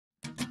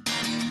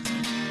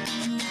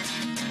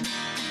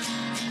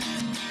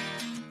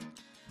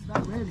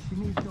not ready. She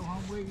needs to go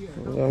home with you.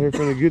 We're out here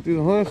finna get this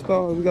hunt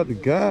started. We got the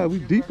guy. We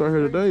deep out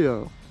here today,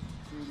 y'all.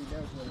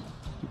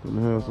 We're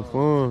gonna have some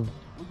fun.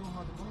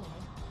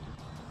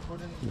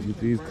 Get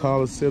these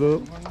collars set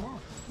up.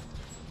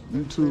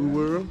 YouTube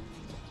world.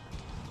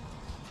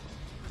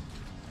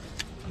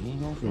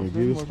 Gonna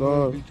get it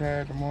started. Be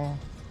tired tomorrow.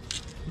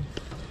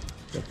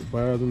 Got the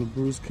Byers and the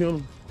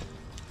BrewersKennel.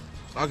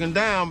 Locking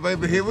down,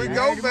 baby. Here we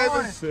go,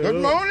 baby.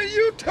 Good morning,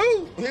 you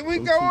too. Here we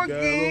go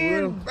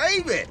again,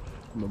 baby.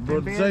 My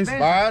brother Jason.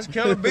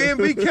 BrewersKennel,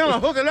 B&B Kennel,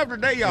 hooking up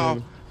today,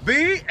 y'all.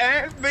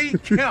 B&B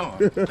Kennel.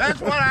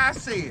 That's what I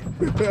said.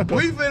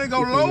 We finna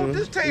go load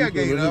this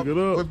tailgate up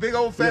with big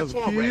old fat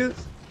swamp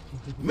rats.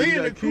 Me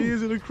and the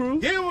kids in the crew.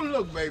 Give them a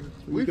look, baby.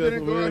 We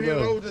finna go out here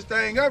and load this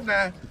thing up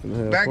now.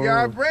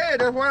 Backyard bread,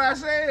 that's what I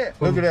said.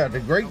 Look at that, the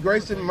Great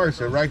Grace and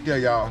Mercy right there,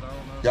 y'all.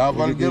 Y'all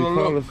gonna get a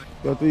look.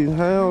 Got these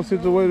hounds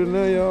situated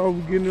now, y'all.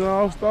 We getting it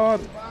all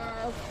started.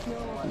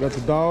 We got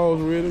the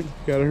dogs ready.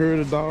 Got a herd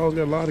of dogs.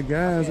 Got a lot of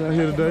guys out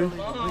here today.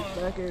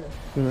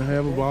 Gonna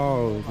have a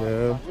ball,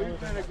 yeah. We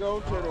finna go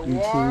to the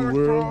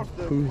water across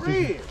the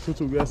bridge.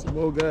 We got some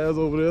more guys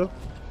over there.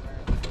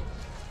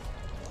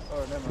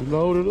 We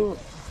loaded up.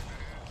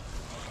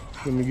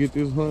 Gonna get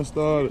this hunt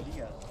started.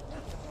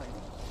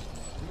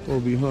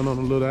 We'll be hunting on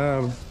a little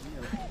island.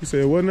 You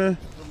said what now?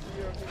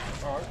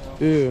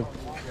 Yeah.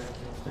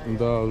 Them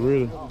dogs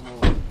ready.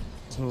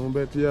 So I'm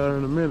back to y'all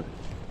in a minute.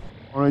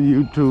 On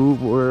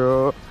YouTube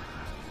world,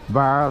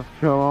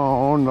 BrewersKennel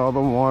on another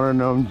one of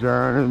them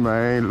journeys,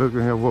 man. Look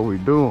at what we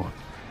doing.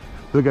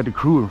 Look at the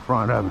crew in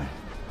front of me.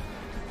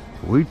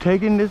 We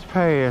taking this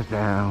pass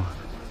down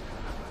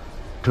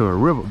to a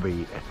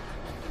riverbed.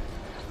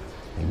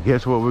 And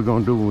guess what we're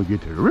gonna do when we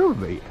get to the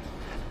riverbed?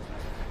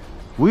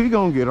 We're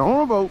gonna get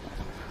on a boat,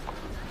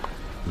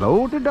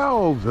 load the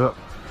dogs up,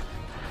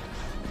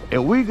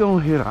 and we're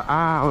gonna hit an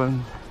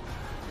island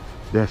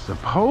that's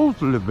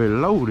supposedly be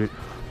loaded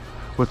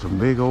with some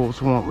big old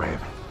swamp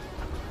rabbit.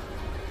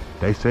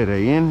 They say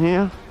they in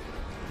here.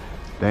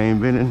 They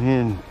ain't been in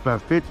here in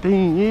about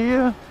 15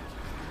 years.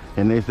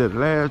 And they said the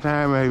last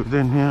time they was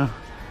in here,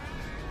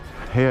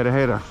 had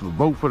a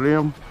boat for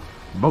them,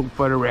 boat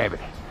for the rabbit.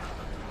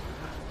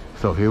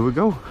 So here we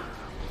go.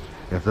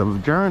 It's a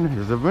journey,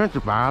 it's an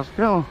adventure,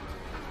 BrewersKennel.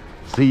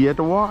 See you at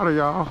the water,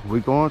 y'all. We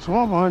going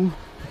swamp hunting.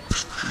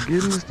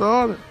 Getting it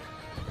started.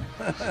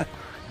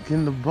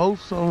 Getting the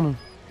boats on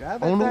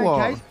the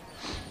water.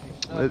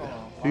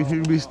 You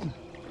should be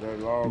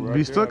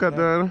stuck out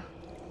there.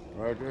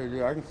 Right there,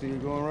 yeah, I can see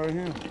it going right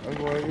here. That's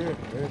right here.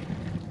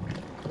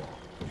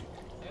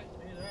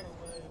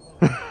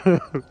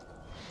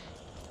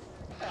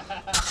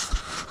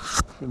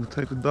 Gonna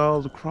take the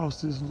dogs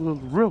across this little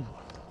river.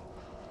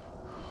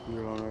 See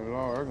it on that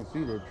log, I can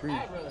see the tree.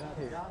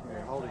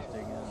 Hold this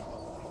thing out.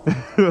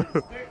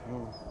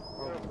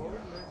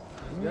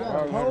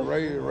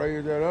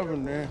 Raise that up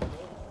and then.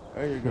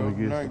 There you go.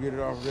 Now get it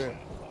off there.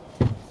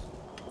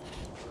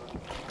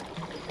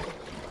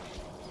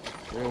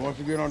 Yeah, once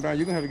you get on down,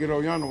 you're gonna have to get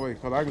over yonder way,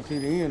 cause I can see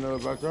the end of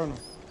it back yonder.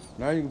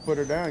 Now you can put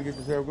it down and get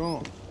yourself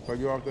going, cause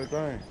you're off that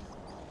thing.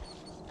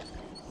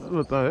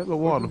 Look, that the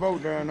water. Put the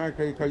boat down there,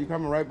 cause you're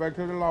coming right back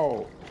to the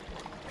log.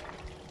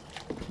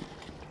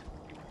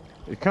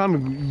 It kind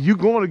of, you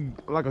going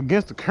like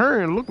against the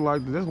current, look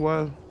like that's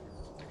why.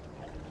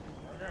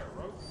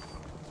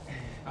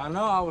 I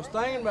know, I was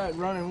thinking about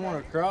running one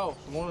across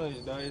one of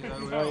these days.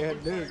 All you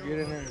had to do is get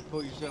in there and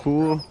pull yourself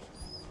across.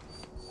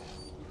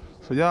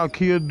 So y'all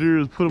kill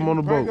deers, put them on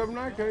the boat. Crank up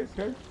night, Case.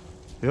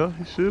 Yeah,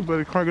 you should,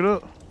 better crank it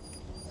up.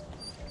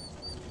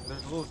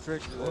 There's a little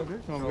trick to that. Oh,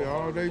 this gonna be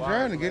all day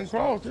journey getting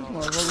across this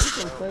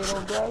motherfucker. We gonna stay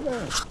on dry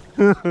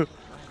land.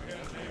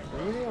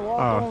 We need to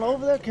walk on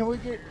over there. Can we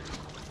get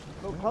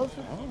a little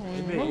closer?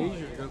 It'd be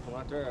easier to go from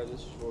right there.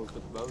 This is where we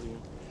put the boat in.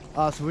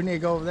 So we need to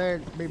go over there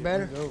to be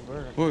better?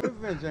 But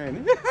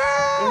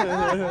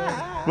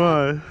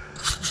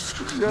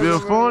be a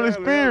fun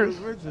experience.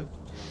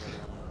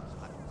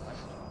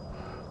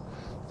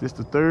 This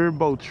the third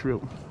boat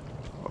trip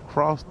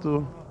across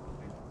the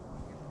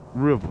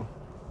river.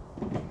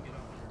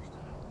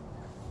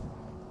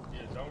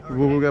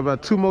 We got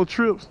about 2 more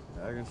trips.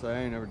 I can say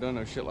I ain't never done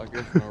no shit like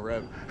this for no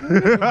rabbit.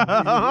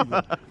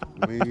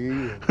 Me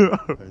either.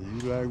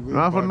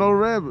 Not for no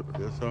rabbit.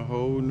 That's a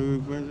whole new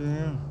adventure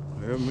here.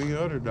 Yeah, me and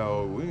other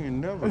dog, we ain't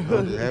never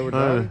done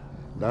that.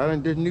 That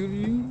ain't just new to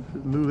you?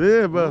 New to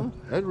everybody.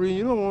 That's the reason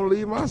you don't want to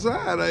leave my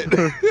side, ain't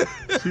it?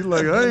 She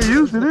like, I ain't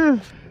used to this.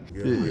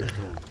 Yeah.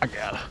 I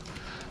got her.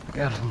 I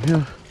got her from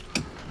here.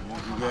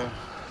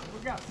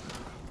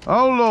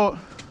 Oh, Lord.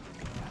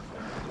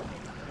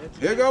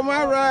 Here go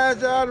my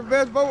ride, y'all. The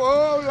best boat.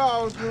 Oh,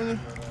 Lord, Junior.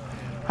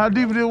 How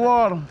deep is this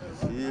water?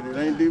 Shit, it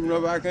ain't deep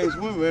enough. I can't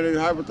swim in it.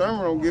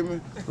 Hypothermia don't give me.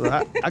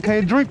 I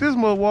can't drink this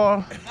much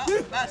water.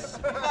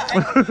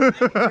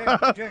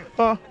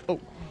 Oh.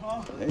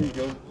 There you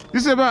go. You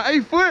said about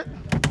 8 foot?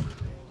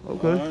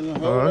 Okay.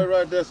 Hold that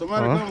right there.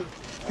 Somebody come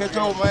catch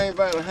old man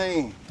by the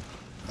hand.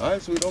 All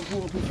right, so we don't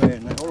pull him too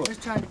fast now. Hold on.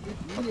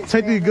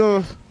 Take these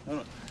guns.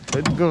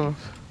 Take the guns.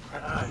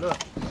 I'm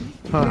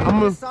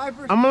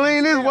gonna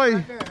lean this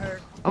way.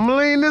 I'm gonna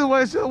lean this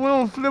way so we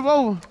don't flip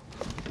over.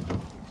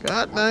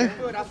 God dang.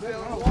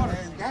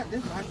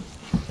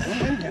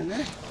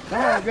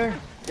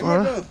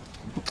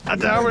 I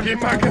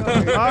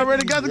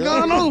already got the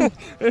gun on.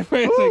 Get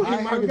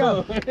my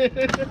gun.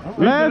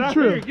 Last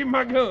trip. Get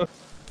my gun.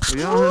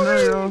 We out here now,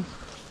 y'all.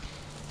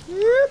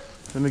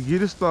 Gonna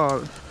get it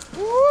started.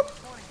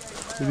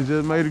 We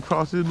just made it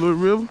across this little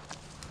river.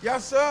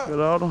 Yes, sir. Got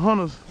all the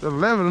hunters. There's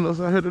 11 of us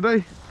out here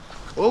today.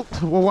 Oh,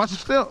 well, watch your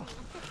step.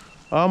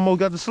 I almost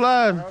got the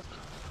slide.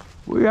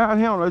 We out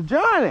here on a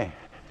journey.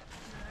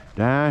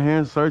 Down here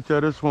in search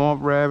of the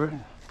swamp rabbit.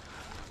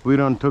 We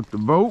done took the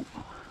boat.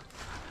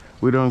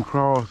 We done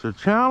crossed the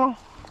channel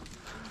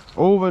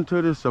over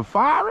into the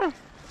safari.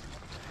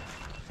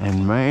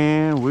 And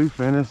man, we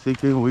finna see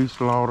if we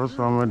slaughter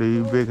some of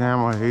these big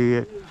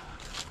hammerhead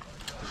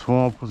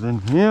swampers in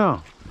here.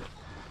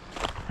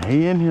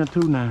 He in here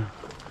too now.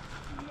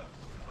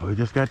 We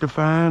just got to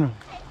find them.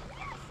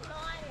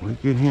 We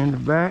get here in the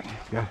back.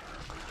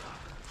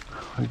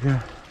 We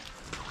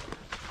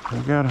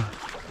got a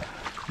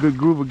good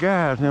group of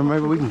guys here.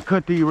 Maybe we can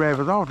cut these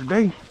rabbits off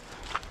today.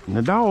 And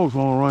the dogs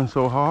won't run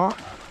so hard.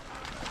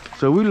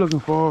 So we're looking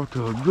forward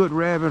to a good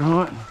rabbit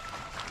hunt.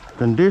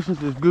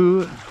 Conditions is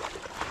good.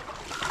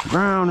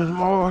 Ground is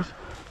moist.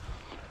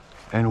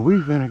 And we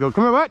finna go.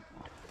 Come here, bud.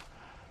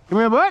 Come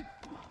here, bud.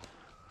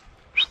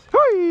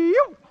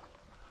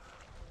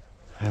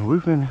 And we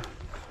finna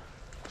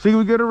see if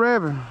we get a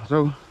rabbit.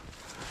 So,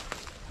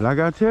 like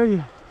I tell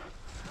you,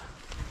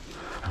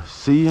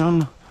 see you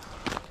on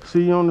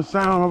the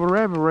sound of a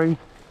rabbit race.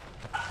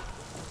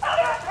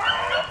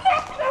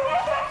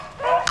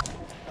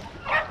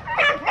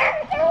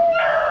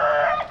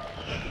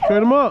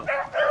 Straight him up.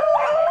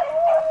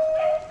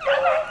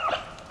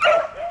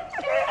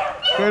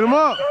 Straight him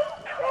up.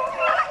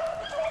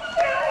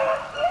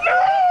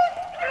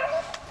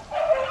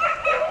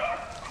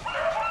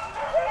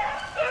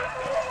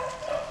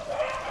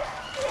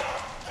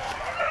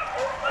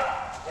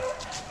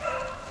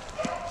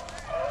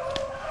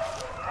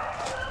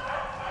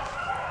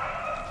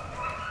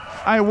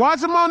 Hey,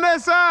 watch him on that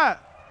side.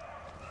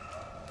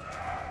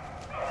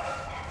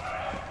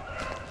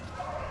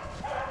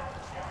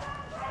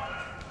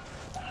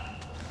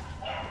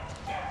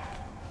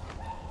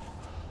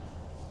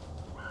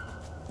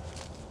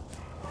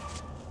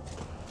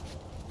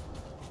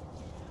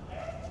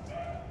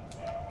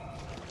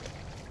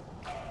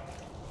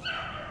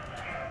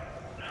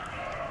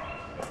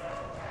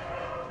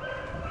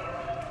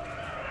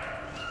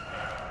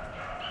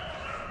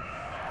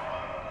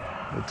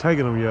 They're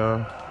taking them,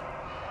 y'all.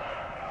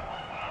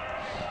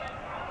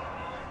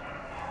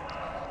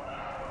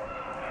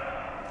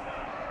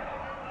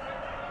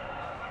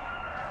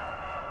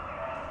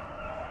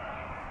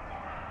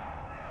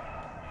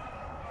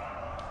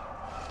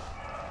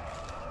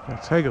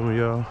 Take them,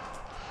 y'all,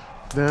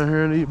 down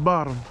here in the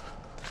bottom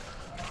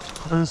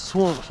and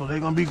swamp, so they're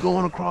gonna be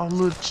going across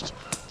little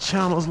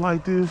channels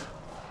like this.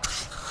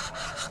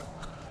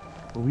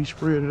 But we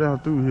spread it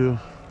out through here.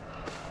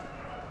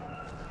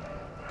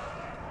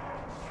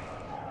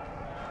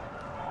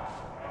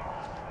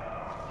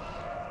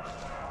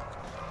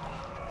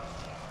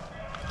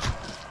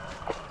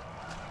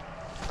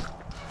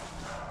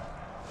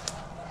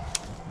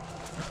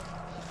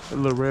 That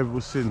little rabbit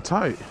was sitting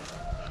tight.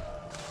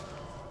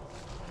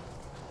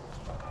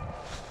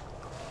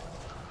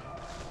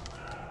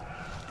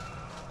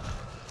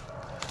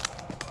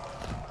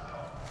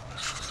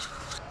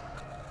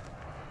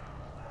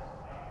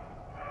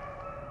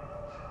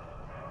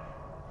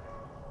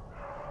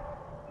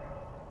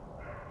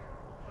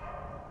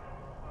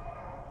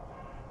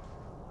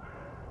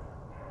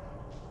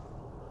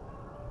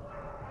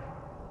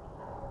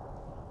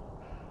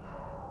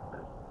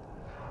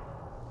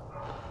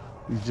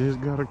 You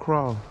just gotta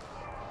crawl.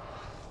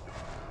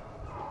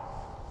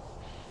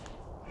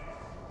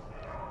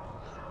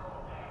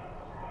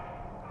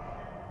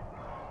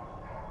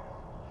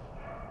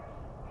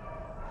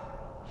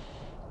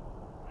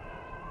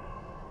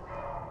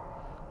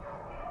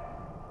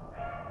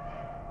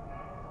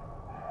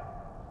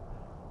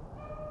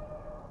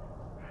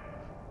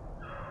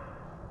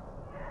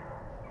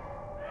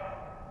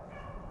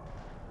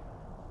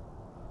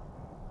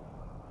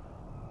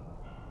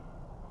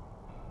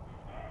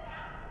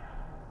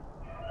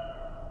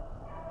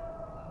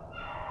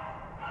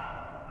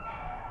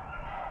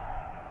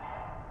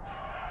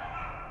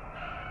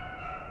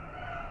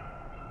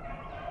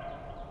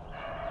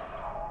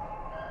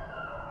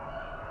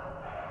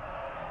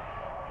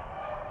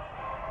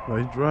 Oh,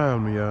 he's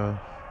driving me, y'all.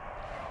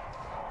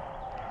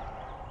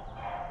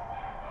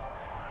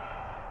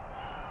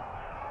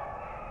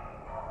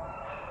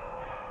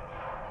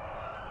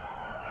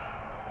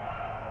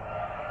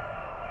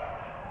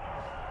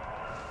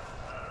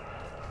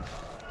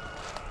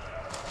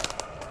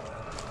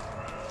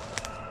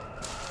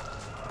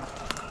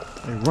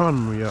 They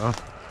running me, y'all.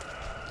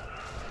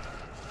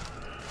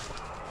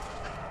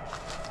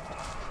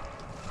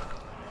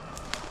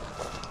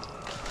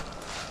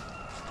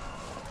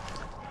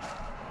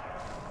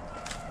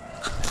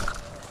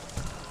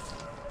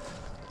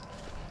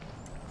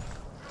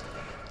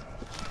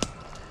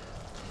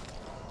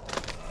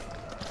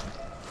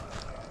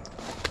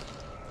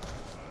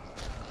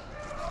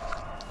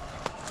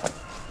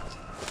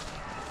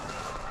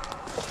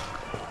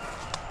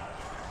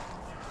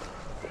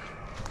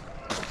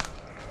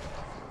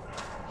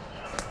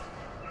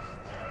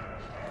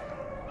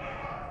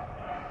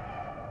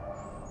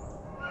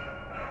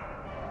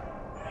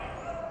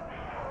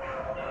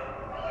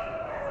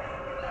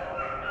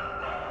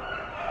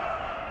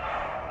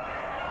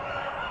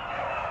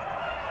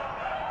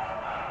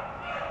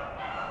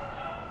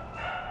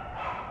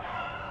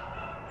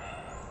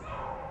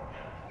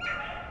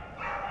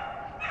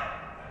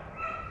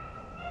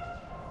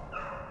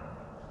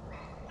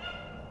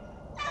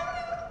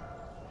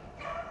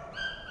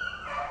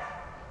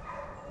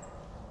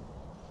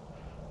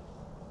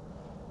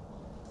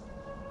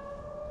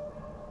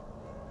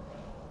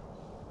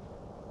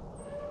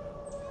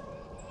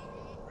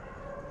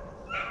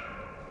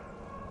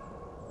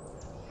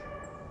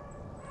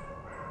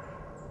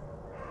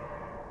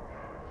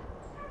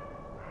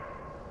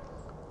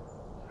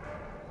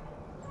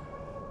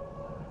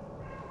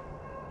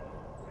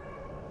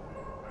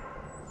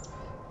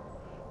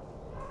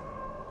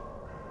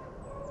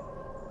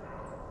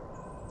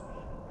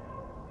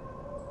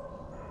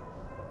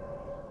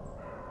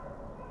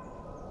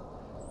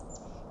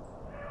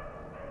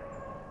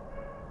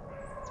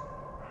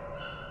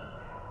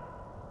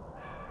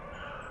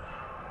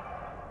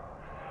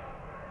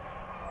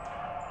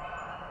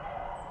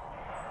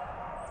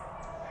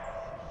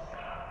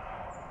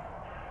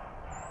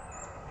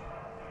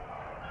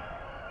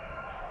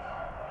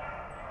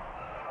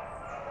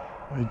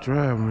 They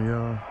driving me,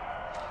 y'all.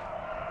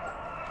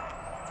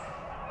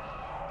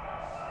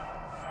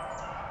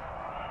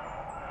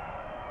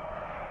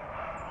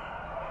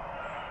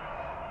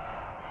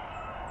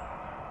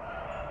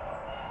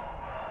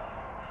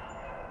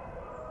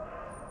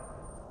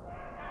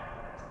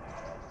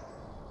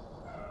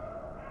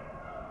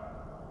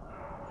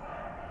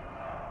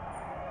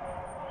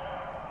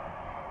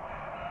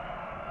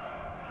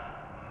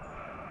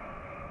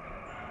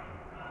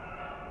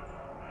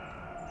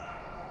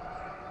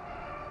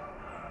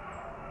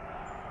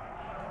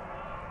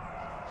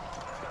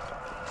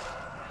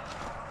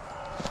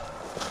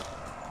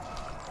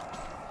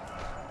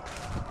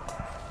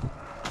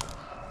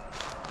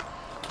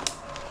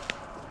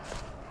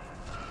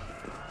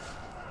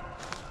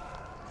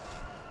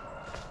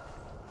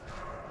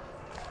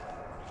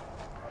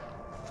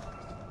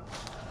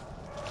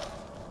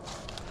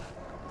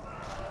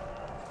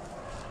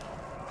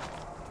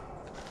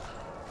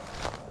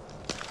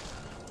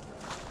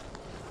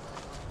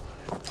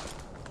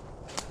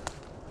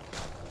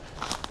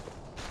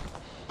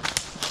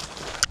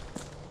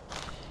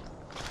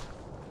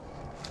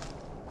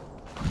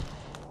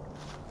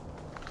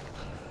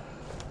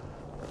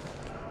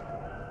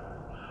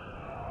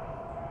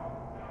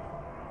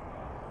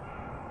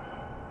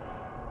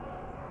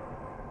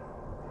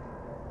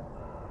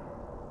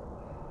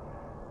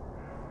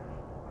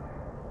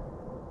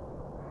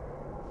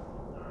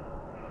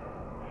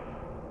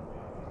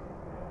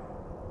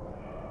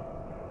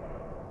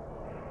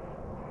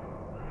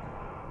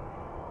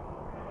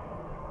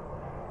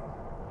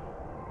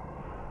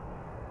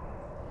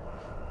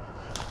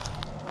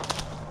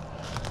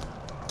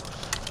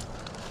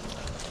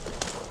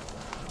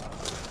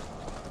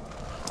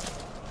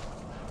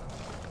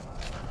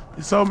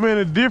 So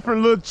many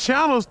different little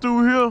channels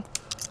through here.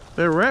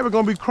 That rabbit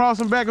gonna be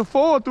crossing back and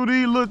forth through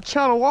these little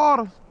channel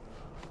waters.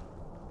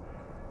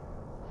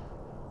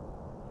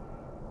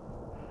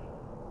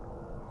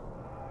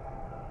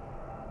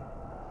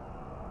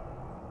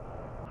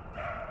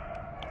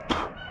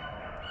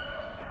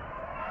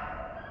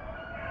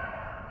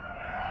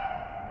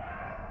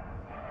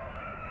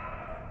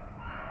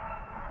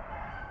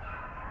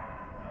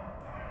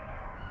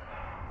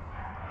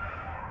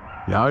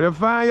 Y'all just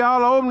find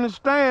y'all open the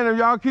stand. If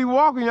y'all keep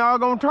walking, y'all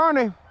gonna turn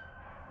it.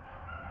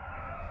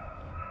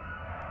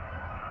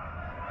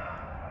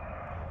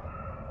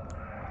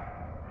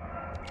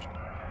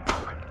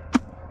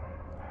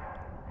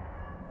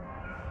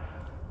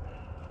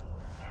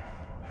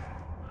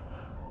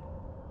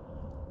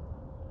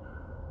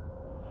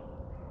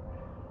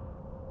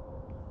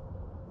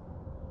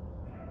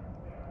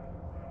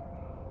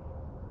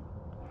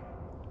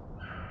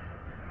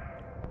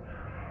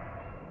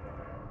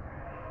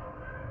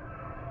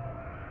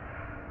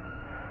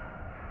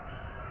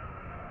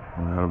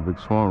 I got a big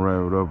swamp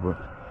rabbit up, but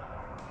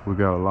we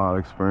got a lot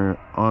of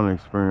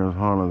unexperienced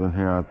hunters in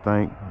here, I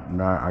think.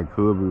 I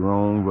could be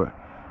wrong, but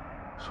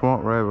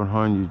swamp rabbit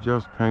hunting, you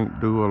just can't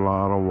do a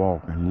lot of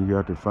walking. You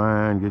got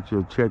to get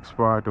your check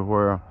spot to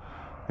where,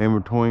 in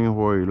between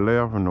where he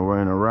left and the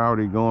way in the route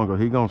he going,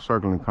 because he gonna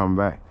circle and come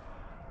back.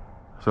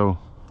 So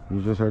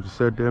you just have to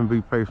sit there and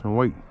be patient and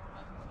wait.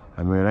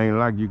 I mean, it ain't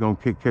like you're gonna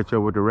catch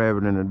up with the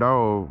rabbit and the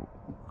dog,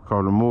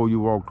 because the more you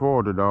walk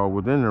toward the dog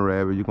within the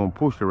rabbit, you're gonna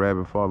push the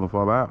rabbit farther and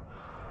farther out.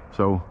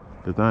 So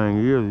the thing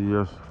is,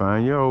 you just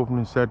find your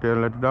opening, sit there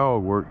and let the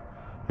dog work.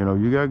 You know,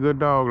 you got good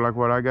dogs like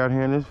what I got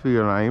here in this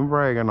field. I ain't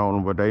bragging on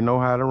them, but they know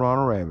how to run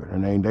a rabbit,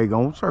 and they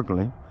gonna circle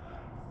him.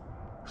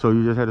 So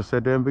you just have to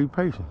sit there and be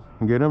patient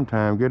and get them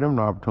time, get them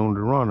the opportunity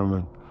to run them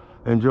and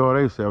enjoy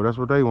themselves. That's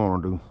what they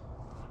want to do.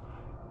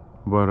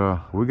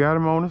 But we got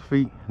him on his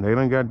feet. They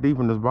done got deep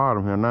in this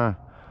bottom here now.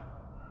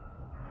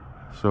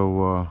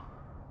 So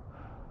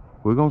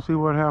we're gonna see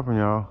what happens,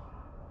 y'all.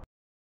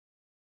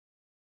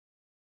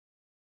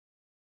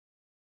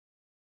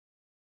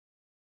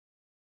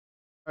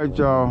 All right,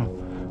 y'all,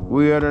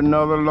 we at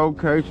another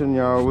location,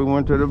 y'all. We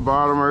went to the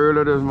bottom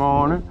early this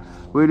morning.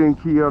 We didn't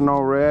kill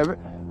no rabbit.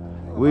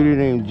 We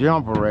didn't even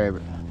jump a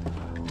rabbit.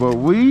 But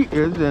we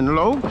is in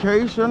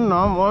location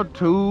number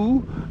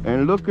 2,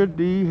 and look at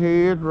these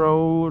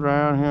hedgerows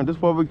around here. This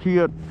is what we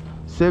killed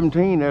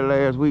 17 that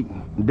last week.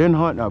 Didn't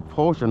hunt a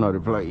portion of the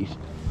place.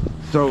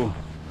 So,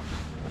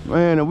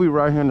 man, and we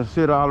right here in the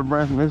city of Olive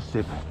Branch,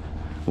 Mississippi.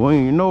 We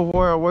ain't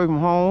nowhere away from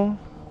home.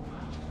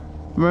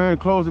 Man,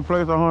 closest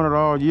place I hunted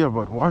all year,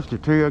 but watch the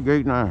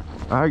tailgate now.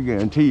 I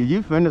guarantee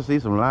you finna see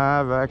some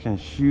live action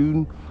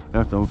shooting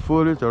and some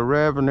footage of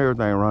rabbit and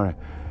everything running.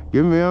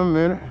 Give me a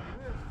minute.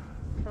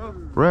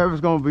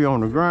 Rabbit's gonna be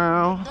on the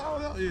ground.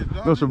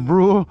 There's a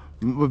Brewer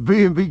with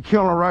B&B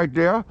Kennel right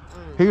there.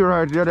 He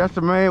right there, that's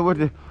the man with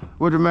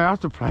the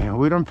master plan.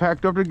 We done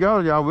packed up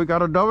together, y'all. We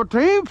got a double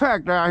team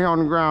packed out here on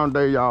the ground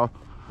there, y'all.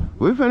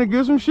 We finna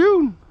get some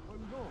shooting.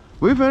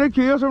 We finna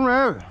kill some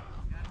rabbit.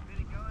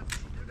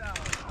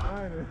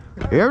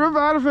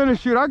 Everybody finna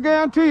shoot. I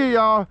guarantee you,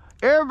 y'all.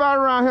 Everybody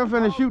around here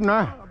finna shoot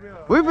now.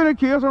 We finna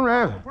kill some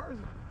rabbit.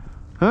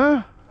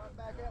 Huh?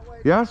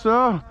 Yes,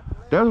 sir.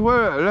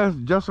 That's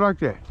just like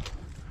that.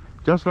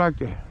 Just like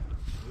that.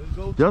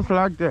 Just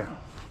like that.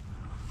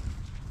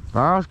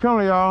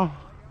 BrewersKennel, y'all.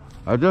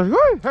 I just,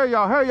 hey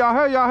y'all, hey y'all,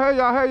 hey y'all, hey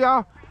y'all, hey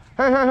y'all.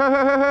 Hey, hey, hey,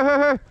 hey, hey, hey,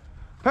 hey.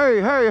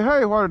 Hey, hey,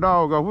 hey, where the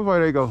dog go? Which way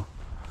they go?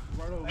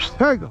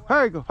 Hey, go,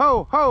 hey, go,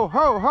 ho, ho,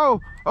 ho,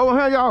 ho. Over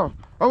here, y'all.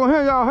 Over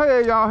here, y'all.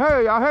 Hey, y'all,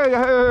 hey, y'all, hey,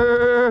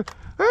 hey,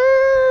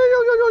 hey, yo,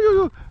 yo, yo, yo,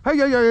 yo. Hey,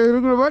 yeah, yeah,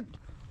 look at the butt.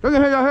 Look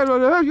at here, y'all,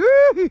 hey,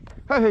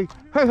 hey, hey,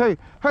 hey, hey,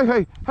 hey,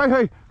 hey, hey,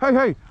 hey, hey,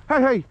 hey, hey,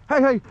 hey,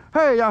 hey, hey,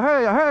 hey, y'all,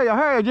 hey, y'all, hey, y'all,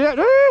 hey, jet,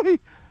 hey,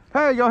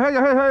 hey, y'all, hey,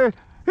 y'all, hey,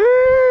 hey,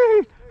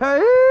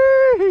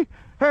 hey,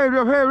 hey,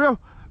 real, hey, real.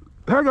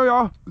 Here go,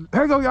 y'all.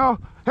 Here go, y'all.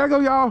 Here go,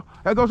 y'all.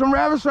 There go some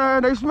rabbits,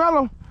 they smell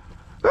them.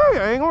 Hey,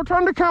 I ain't gonna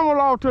turn the camera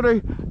off till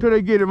they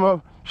get him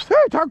up. Hey,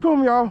 talk to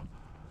him, y'all.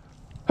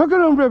 Look at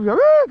them ribs, y'all.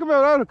 Hey, come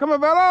here, come here,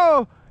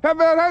 Bello. Hey,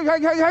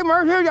 hey,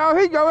 Murph, here, y'all.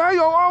 Here, yo, hey,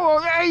 yo, oh,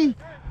 hey.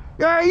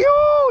 Yeah,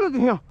 you, look at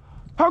him.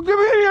 Talk to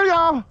me here,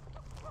 y'all.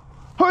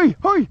 Hey,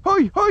 hey,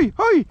 hey, hey,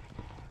 hey.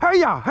 Hey,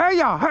 y'all, hey,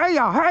 y'all, hey,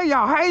 y'all, hey,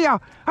 y'all, hey,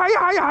 y'all. Hey,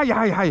 hey, hey,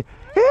 hey, hey.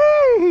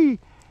 Hey,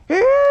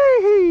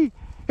 hey,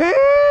 hey,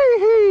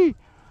 hey.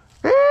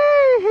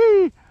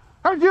 Hey,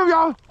 that's him,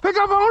 y'all. Pick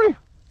up on him.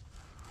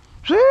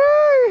 See,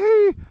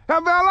 hey,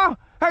 Bella.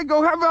 Hey,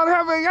 go, hey,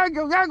 Bella, hey,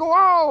 go,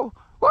 oh.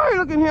 Wait,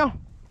 look at him.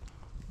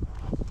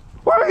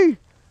 Wait,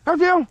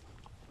 that's him.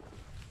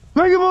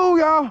 Make it move,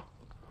 y'all.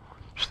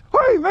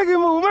 Wait, make it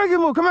move, make it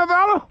move. Come here,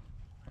 Bella.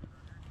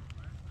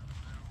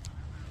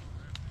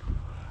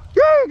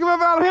 Yeah, come here,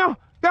 Bella, him.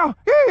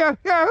 Yeah,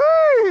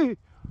 hey.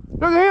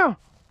 Look at him.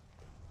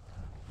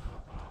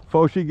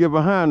 Before she get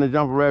behind the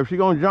jumper rabbit, she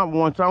gonna jump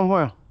one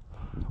somewhere.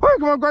 Hey,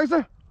 come on, Gracie.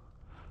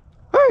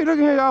 Hey, look at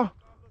here, y'all.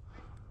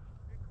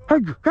 Hey,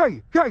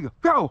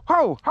 go,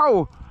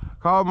 ho.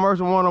 Call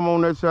Mercer, one of them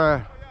on that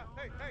side.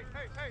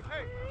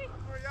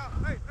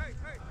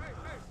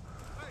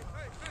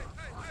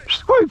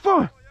 Wait,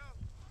 fun.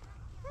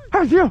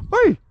 That's him,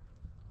 wait.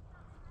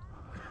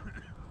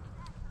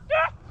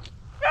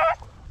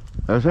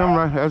 That's him,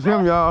 right? That's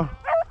him, y'all.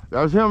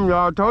 That's him,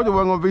 y'all. I told you it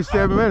wasn't gonna be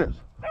 7 minutes.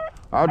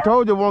 I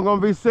told you it wasn't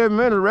gonna be 7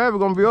 minutes. Rabbit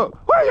gonna be up.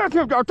 Wait, that's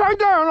him, y'all. Take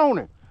down on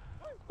it.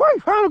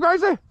 Wait, find him,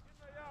 Gracie.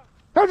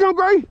 That's him,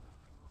 Grace.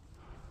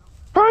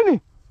 Find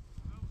him.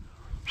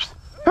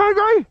 Find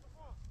Grace.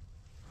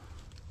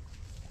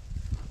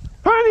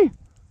 Find him.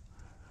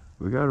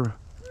 We got her.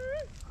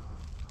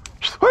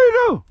 What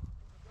you do?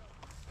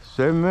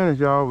 7 minutes,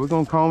 y'all. We're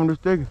gonna comb the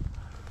sticker.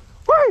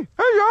 Wait,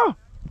 hey, y'all.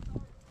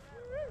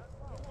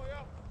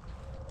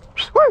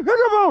 Wait, pick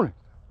up on it.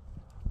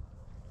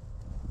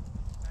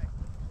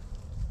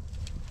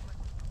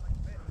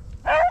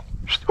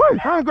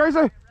 Wait, find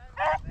Gracie.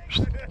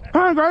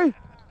 Find Grace.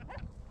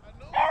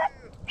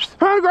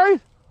 Find Grace.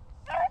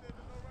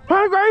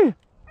 Find Grace.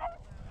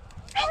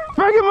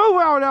 Make it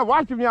move out there.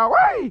 Watch him, y'all.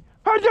 Wait,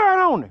 put down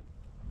on it.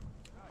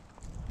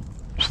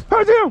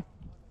 That's him.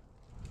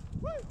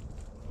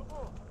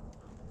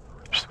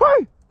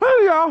 Wait,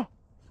 hey, y'all.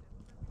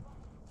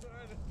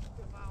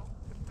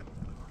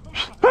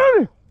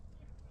 Hey.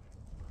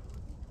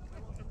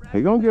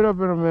 He gonna get up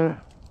in a minute.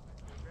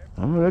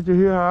 I'm gonna let you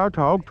hear how I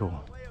talk to him.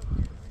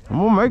 I'm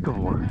gonna make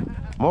him work.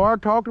 The more I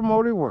talk, the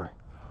more they work.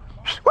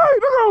 Wait,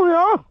 look on,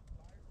 y'all.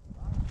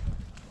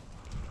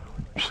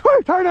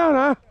 Wait, tie down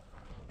now.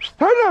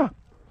 Tie down.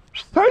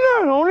 Tie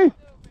down on him.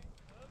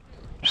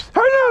 Tie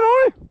down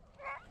on him.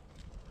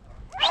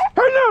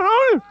 Tie down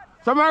on him.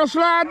 Somebody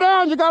slide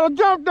down, you gotta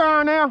jump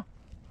down now.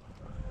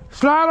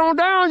 Slide on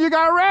down, you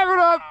gotta wrap it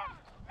up.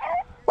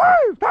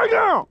 Wait, tie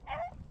down.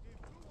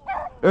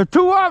 There's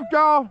two up,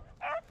 y'all.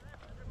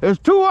 There's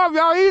two up,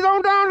 y'all. Ease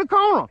on down the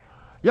corner.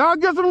 Y'all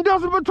get some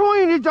distance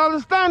between each other.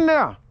 Stand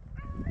there.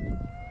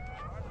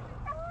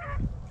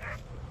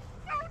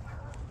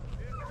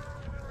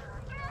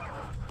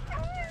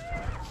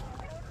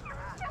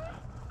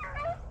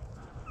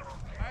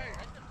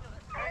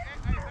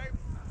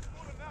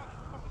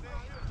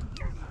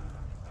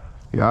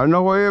 Y'all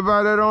know where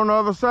everybody at on the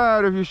other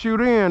side if you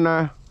shoot in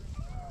now.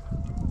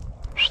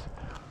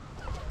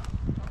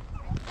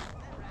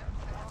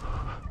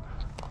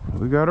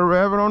 We got a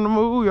rabbit on the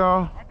move,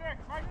 y'all.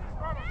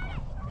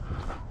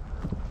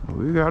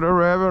 We got a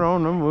rabbit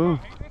on the move.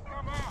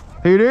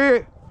 He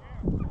did.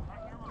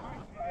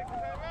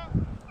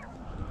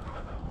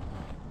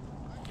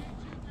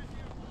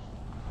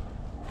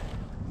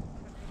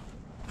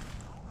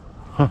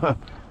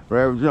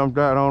 Rabbit jumped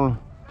out on him,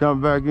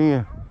 jumped back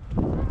in.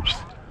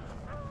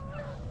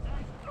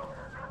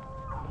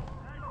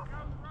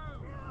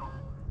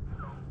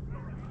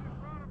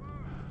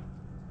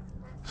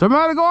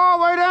 Somebody go all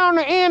the way down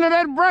the end of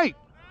that break.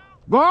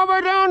 Go all the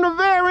way down the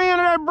very end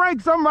of that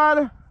break,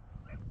 somebody.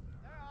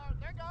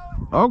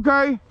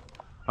 Okay.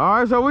 All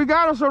right, so we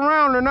got us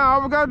around it now.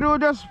 All we got to do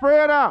is just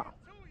spread out.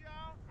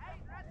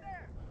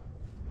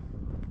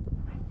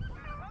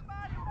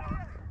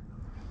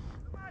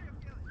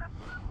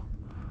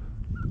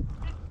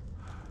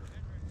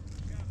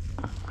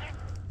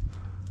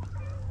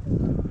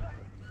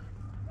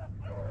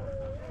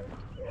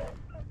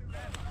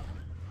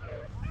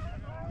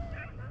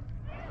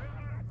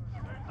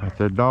 That's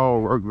that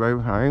dog work, baby.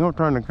 I ain't gonna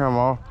turn the camera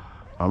off.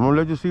 I'm gonna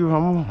let you see.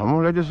 I'm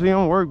gonna let you see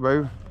him work,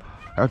 baby.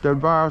 That's that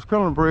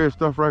BrewersKennel bread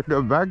stuff right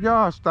there,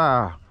 backyard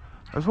style.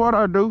 That's what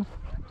I do.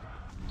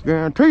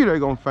 Guarantee you they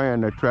gonna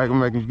fan that track and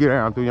make us get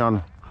down through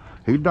yonder.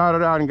 He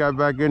darted out and got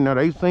back in there.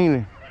 They seen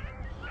it.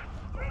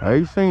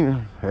 They seen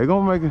it. They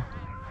gonna make it.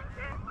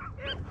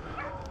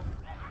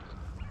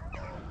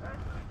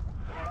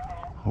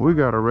 We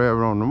got a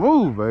rabbit on the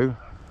move, baby.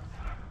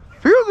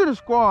 Fugitive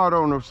squad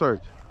on the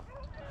search.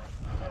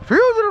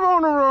 Fugitive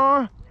on the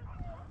run.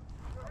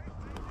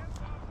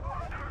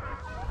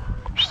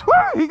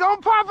 He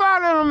gonna pop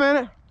out in a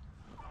minute.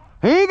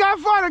 He ain't got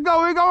far to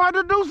go. He gonna have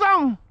to do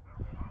something.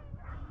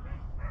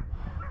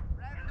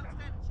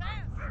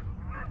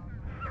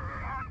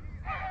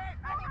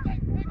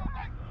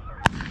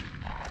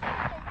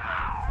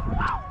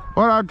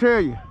 What I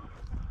tell you?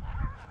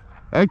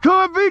 It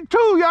could be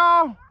two,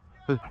 y'all.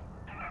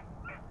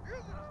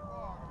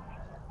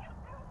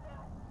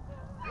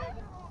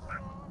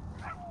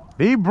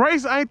 These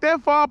brakes ain't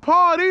that far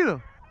apart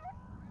either.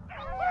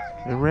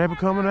 The rabbit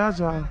coming out,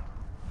 y'all.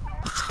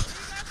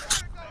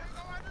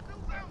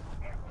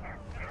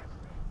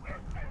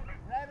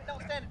 Rabbit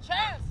don't stand a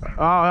chance.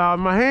 Oh,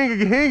 my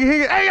hand.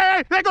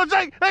 Hey, there go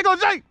Jake. There go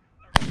Jake.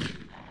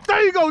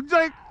 There you go,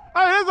 Jake.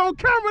 Hey, that's on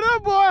camera there,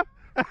 boy.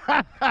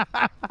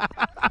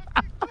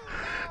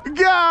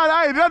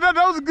 God, hey, that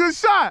was a good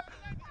shot.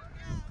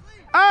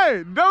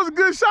 Hey, that was a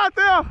good shot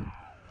there.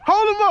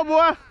 Hold him up,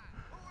 boy.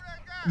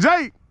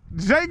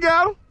 Jake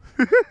got him.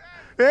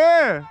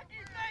 Yeah.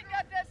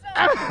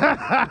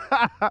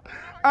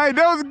 Hey,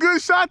 that was a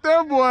good shot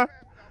there, boy.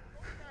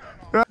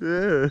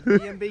 Yeah.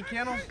 B&B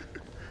Kennel,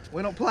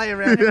 we don't play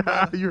around here.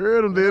 Yeah, you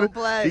heard him, didn't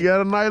play. He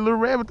got a nice little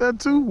rabbit there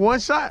too. One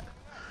shot.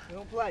 We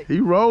don't play. He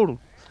rolled him.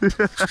 Hey,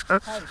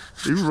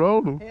 He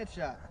rolled him.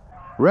 headshot.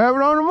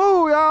 Rabbit on the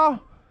move, y'all.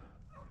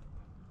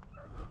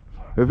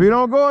 If he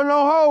don't go in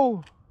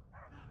no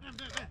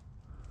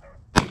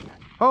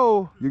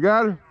hole, you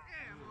got him.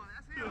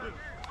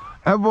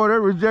 That boy that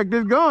reject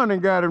his gun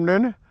and got him,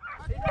 didn't he?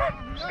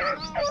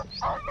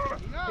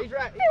 He's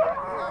right.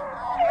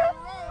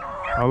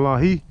 Hold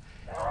on,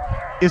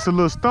 it's a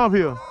little stump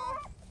here.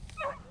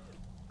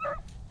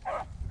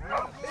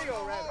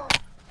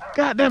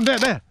 God damn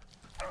that.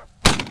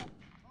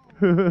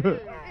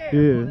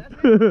 Yeah.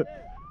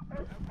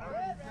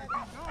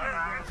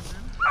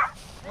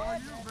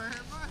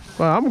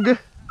 Well, I'm good.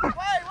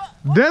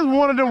 That's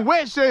one of them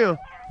wet shells.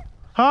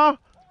 Huh?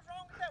 What's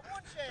wrong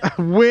with that one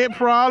shell? Wet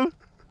problem.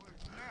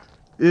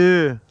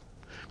 Yeah.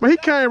 But he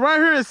came right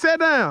here and sat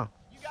down.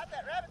 You got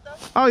that rabbit though?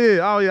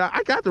 Oh yeah,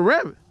 I got the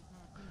rabbit.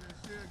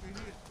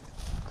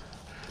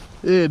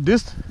 Yeah,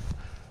 this.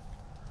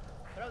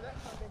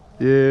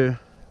 Yeah,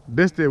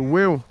 this that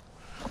well.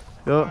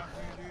 Yup.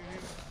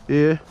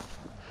 Yeah.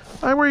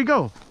 Hey, where you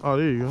go? Oh,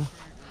 there you go.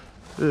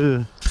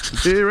 Yeah.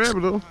 Dead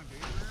rabbit though.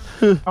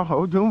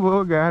 Oh,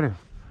 Jumbo got him.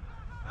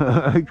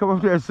 He come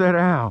up there and sat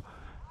down.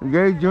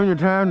 Gave Junior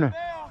time to,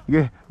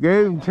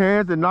 gave him a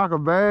chance to knock a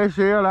bad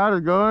shell out of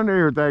his gun and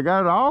everything.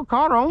 Got it all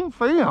caught on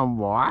film,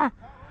 boy.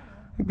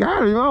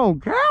 Got him on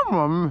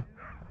camera.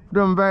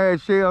 Them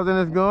bad shells in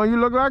his gun. You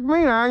look like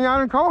me now.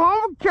 Y'all in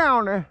Coahoma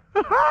County.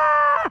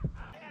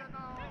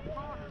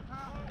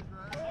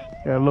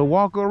 Got a little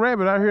walker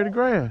rabbit out here in the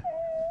grass.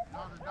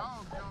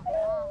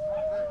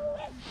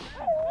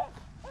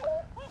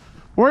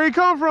 Where he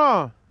come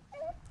from?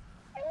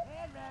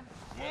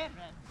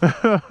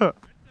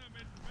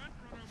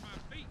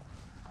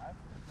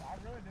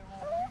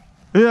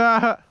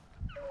 Yeah.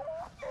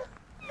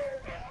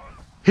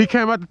 He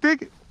came out the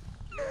thicket.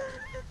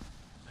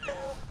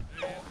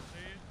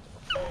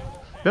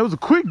 That was a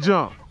quick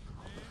jump.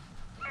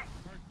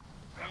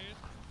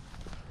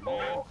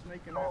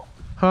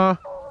 Huh?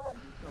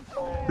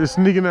 They're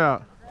sneaking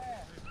out.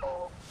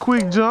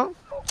 Quick jump.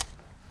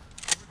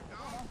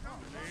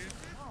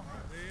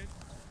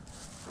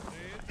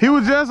 He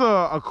was just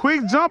a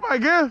quick jump, I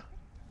guess.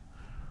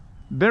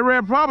 That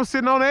rat probably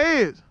sitting on the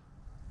edge.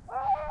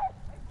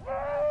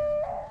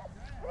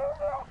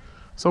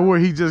 So where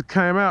he just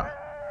came out.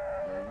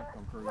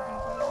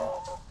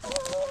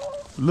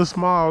 Little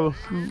small.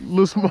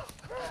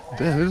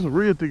 Damn, this is a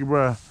real thicky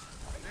bro.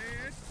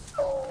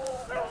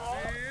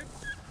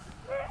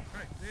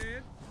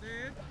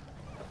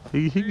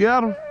 He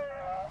got him.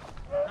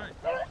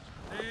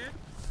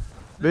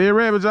 Dead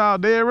rabbit, y'all.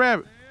 Dead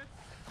rabbit.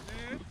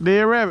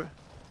 Dead rabbit.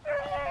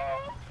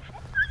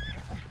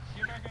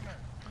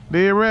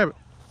 Dead rabbit.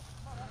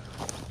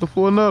 Look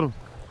for another.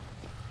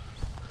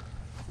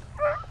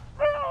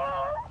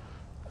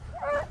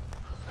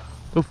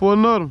 Look for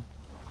another.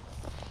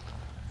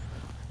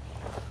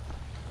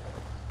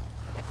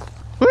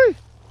 Whee!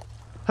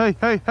 Hey,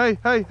 hey, hey,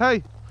 hey,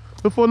 hey.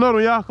 Look for another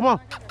one, y'all. Come on.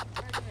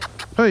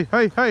 Hey,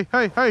 hey, hey,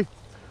 hey, hey.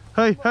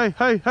 Hey, hey,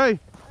 hey, hey.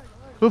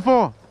 Look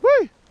for him.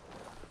 Whee!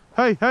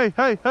 Hey, hey,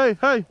 hey, hey,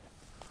 hey.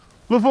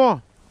 Look for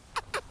him.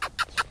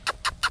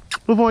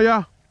 Look for him,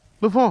 y'all.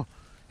 Look for him.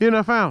 He in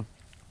that found.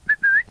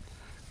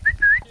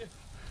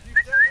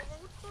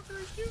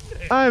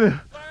 I ain't.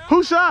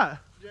 Who shot?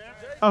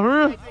 Oh, for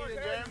real? That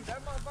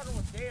motherfucker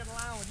was dead in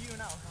line with you,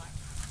 and I was like,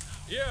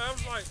 yeah, I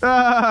was like,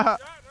 I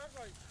was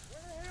like,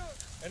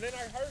 And then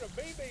I heard a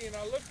BB and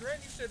I looked around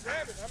and you said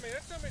rabbit. I mean,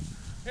 that's something,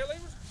 hell, he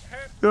was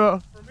half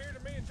from here to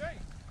me and Jake.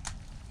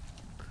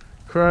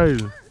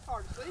 Crazy. It's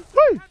hard to see. I had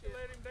to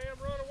let him damn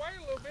run away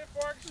a little bit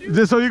before I could shoot him.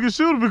 Just so you can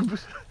shoot him.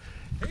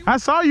 I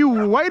saw you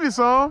waited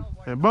some,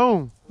 and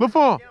boom. Look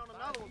for him. Get on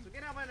another one, so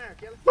get out in there,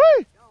 Kelly.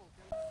 Whee!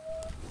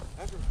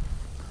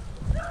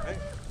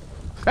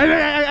 Hey.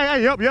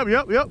 Hey, yep.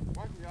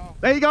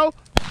 There you go.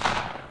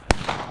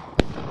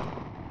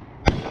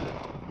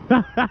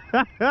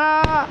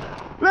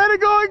 Let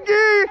it go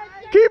again.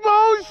 Keep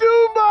on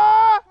shooting,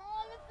 boy.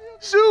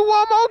 Shoot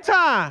one more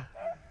time.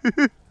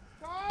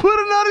 Put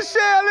another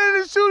shell in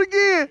and shoot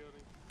again.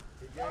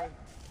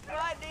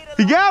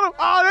 He got him.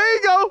 Oh, there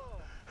you go.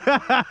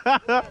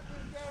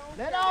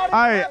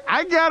 Hey,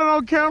 I got it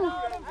on camera.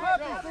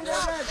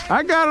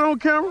 I got it on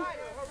camera.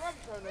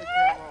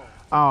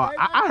 Oh,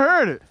 I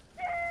heard it.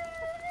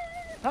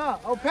 Huh?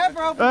 Oh,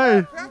 Pepper. Hey.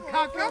 You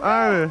cocked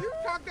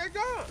that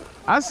gun.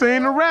 I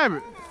seen the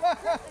rabbit.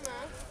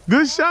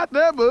 Good shot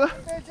there, bud.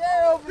 That's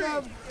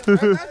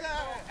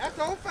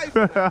on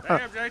Facebook.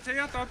 Damn, JT,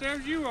 I thought that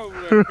was you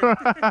over there.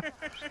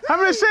 How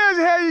many shells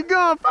you had in your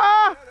gun?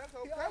 5?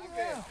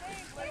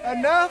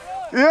 Enough?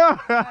 Yeah.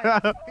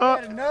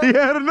 enough? He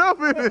had enough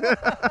in it.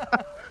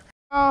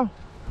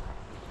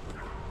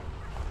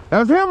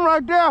 That's him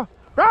right there.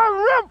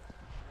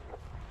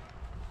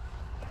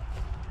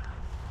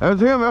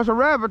 That's him. That's a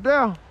rabbit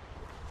there.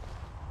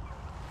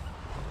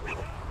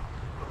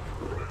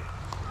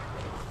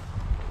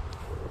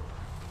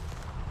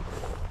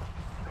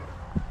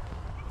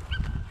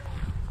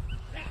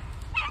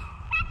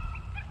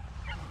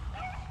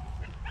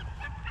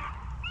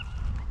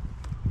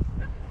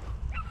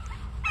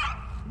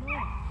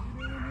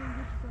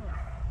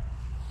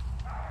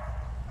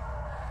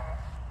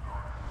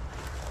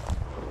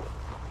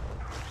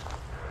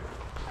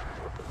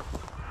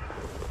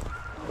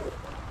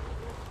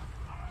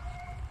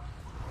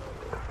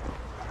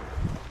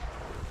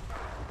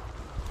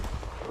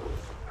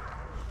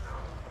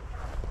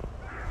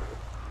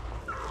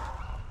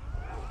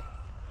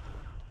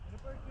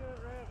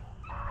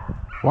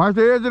 Watch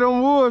the edge of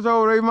them woods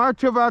over there. You might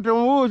tip out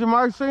them woods, you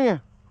might see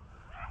him.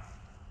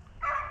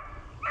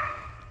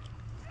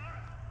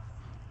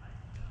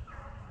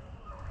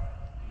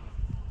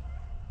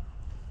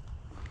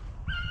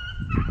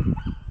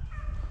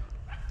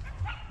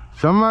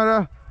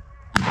 Somebody.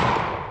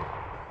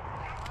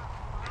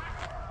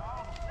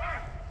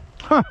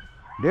 Huh,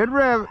 dead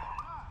rabbit.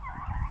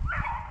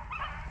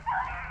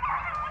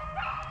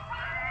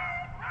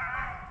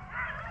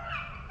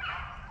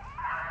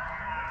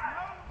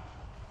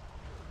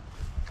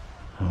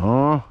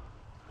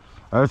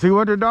 Let's see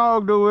what the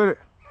dog do with it.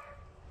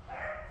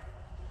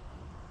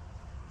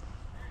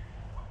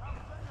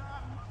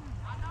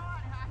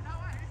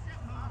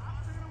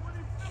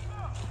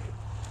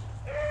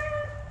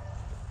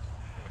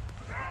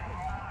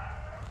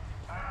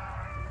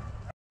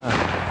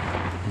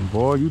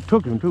 Boy, you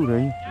took him too,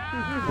 didn't you?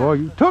 Boy,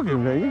 you took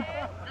him, didn't you?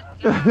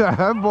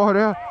 That boy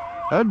there,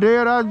 that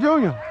dead eye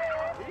junior.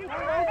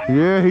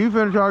 Yeah, he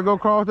finna try to go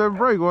across that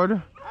break,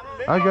 wasn't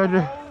he? I got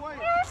you.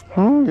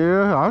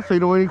 Yeah, I see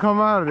the when he come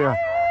out of there.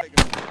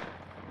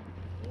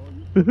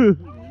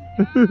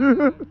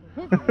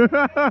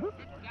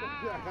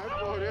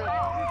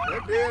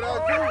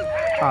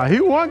 He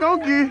wasn't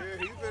gonna get.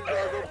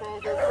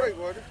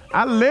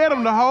 I led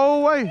him the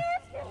whole way. I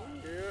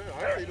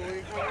see the when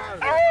he come out of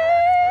there.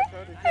 I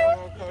tried to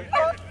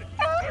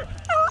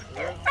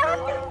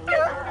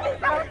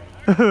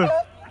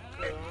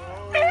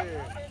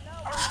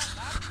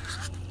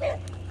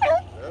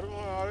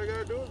all they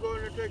gotta do is go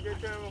in and take their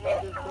time and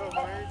hold this stuff,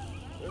 man.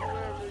 Let's laugh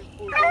at these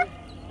fools.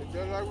 It's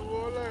just like we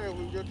were last.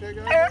 We just take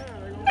it out now.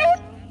 They gonna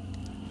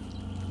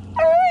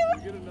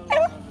get another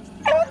one.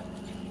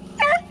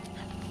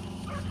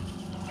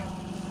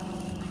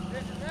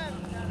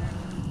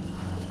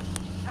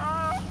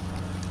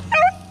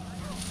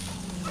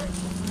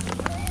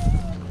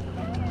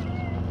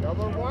 Y'all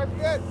gonna watch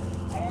that?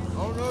 I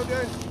don't know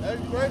that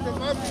track, it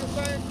might be the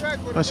same track.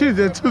 But she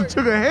just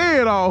took her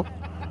head off.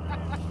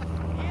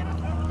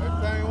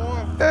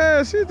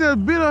 Yeah, she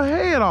just bit her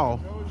head off.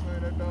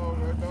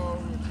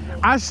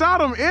 I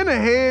shot him in the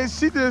head.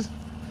 She just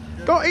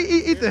go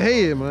eat the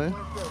head, man.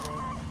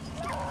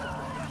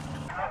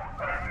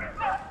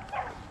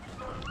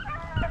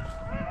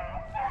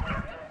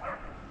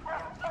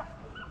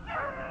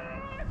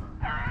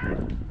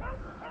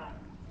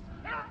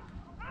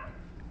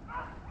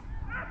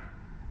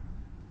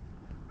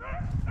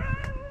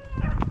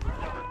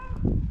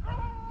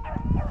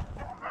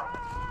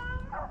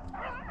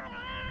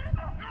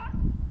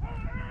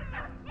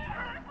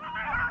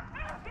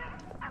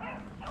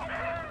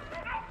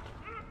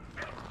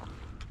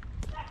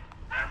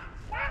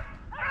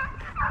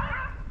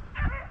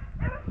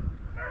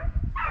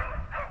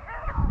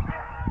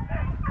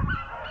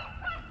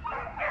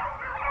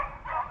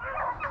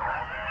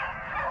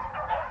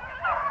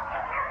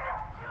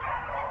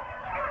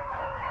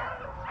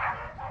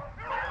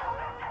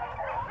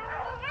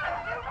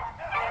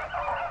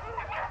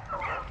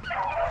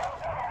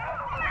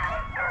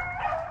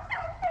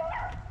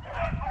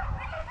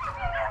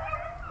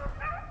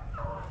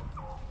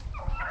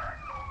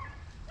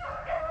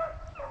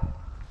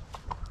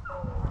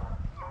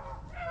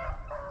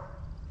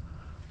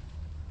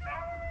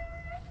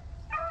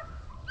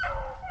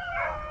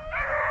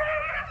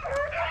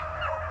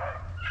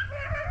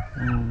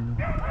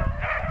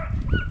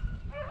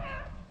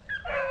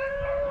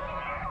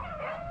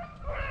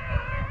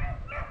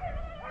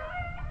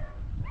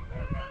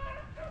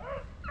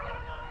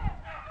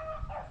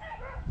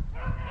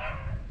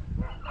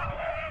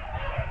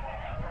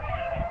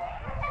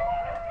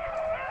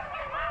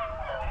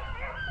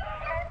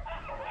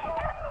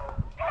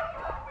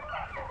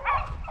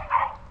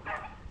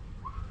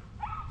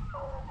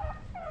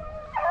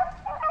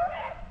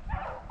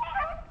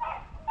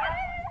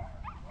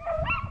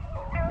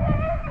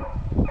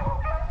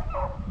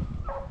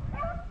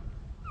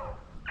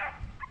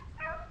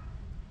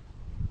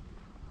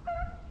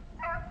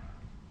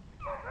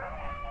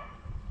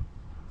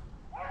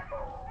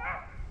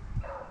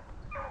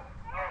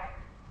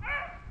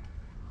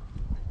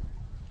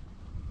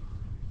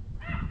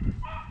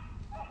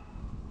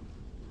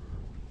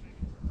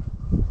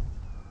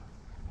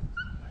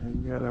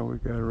 We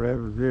got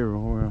rabbits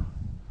everywhere.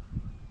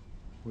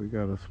 We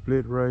got a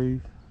split raise.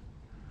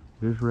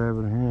 This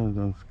rabbit hen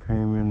done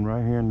came in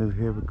right here in this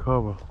heavy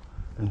cover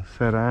and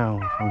sat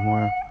down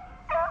somewhere.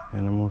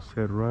 And I'm gonna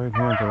sit right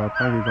here until I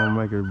think he's gonna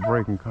make a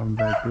break and come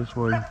back this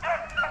way.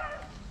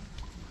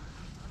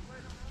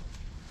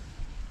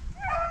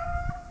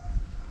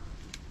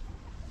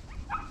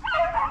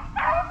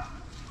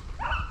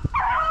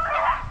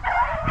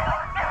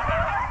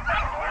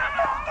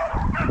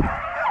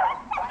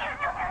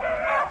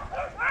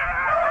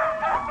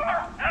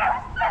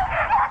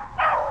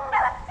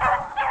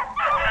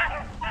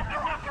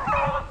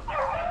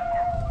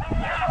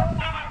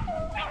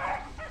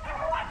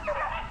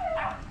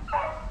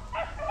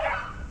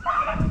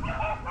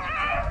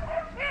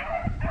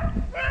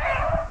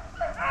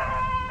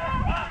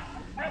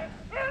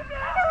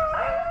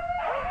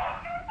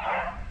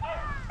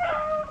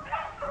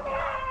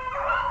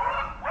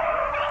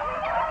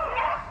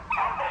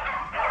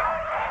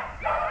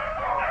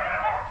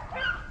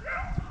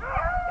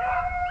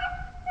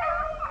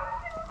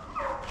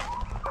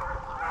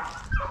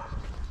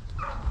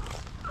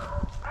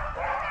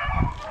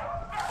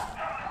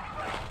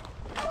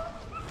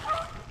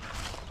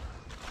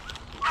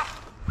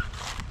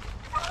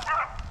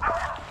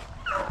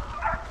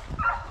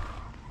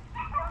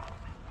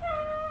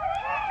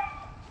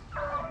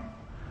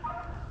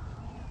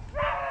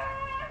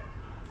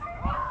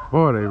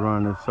 Boy, they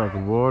run this sucker,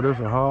 boy. This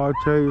a hard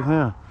chase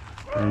here.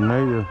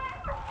 And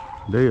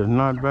they is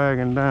not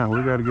backing down.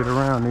 We got to get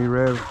around these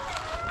rabbits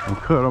and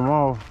cut them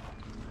off.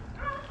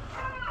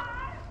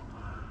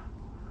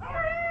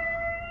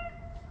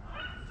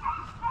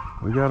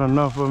 We got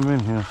enough of them in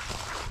here.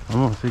 I'm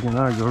gonna see can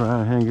I go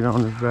around here and get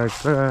on this back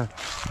side.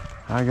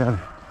 I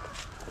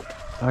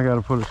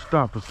gotta put a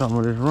stop to some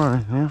of this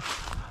running here.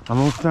 I'm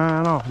gonna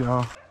sign off,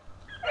 y'all.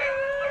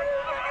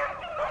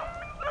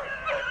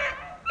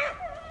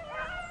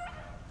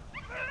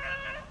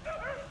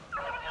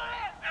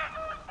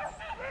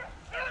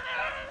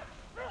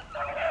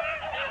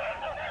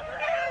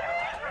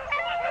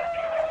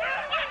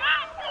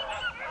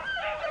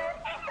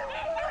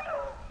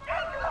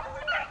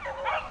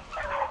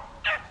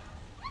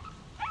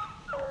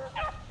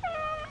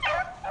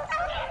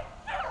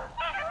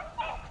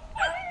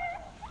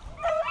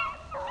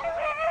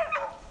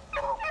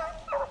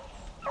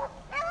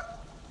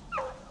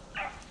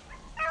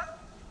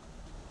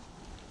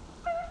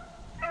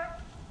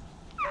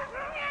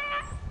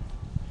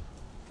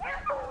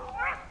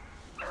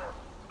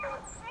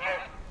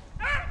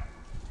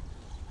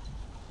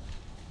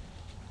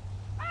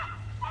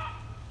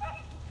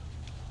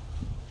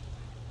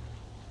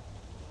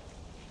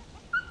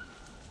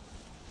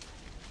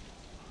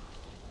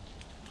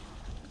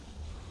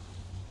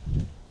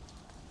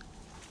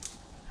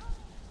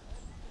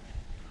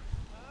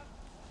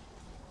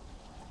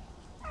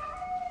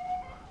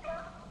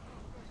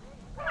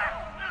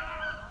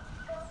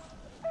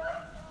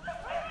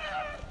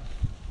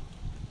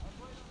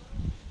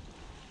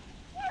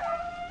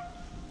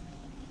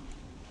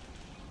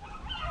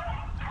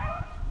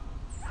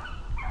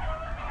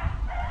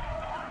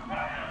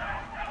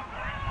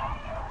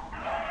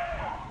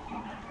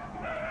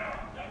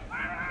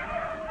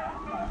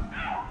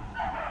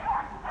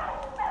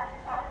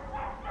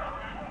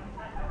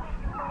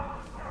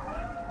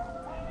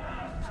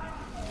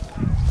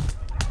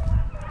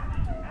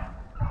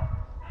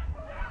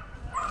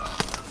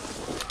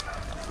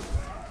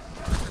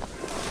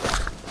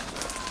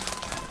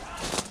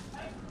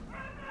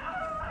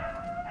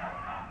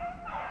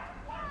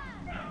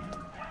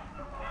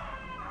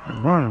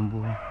 Running,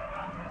 boy.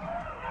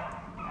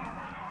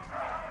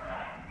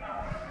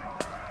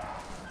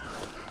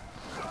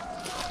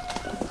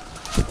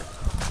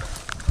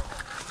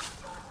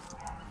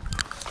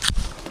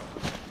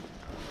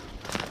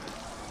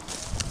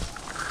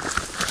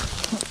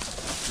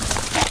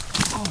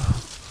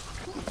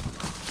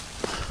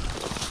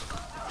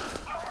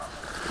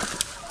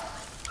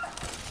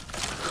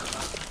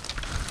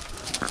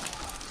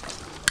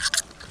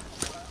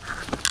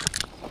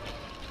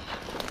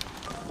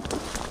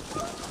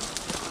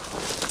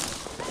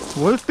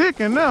 Well, it's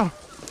thicking now.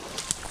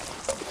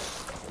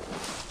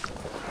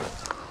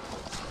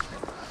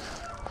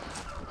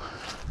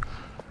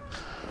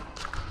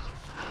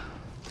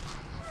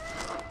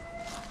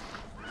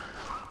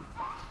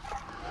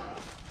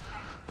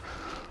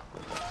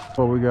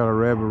 We got a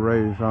rabbit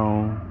race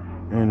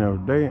on, and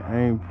if they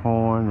ain't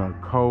pouring a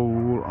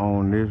cold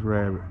on this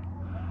rabbit,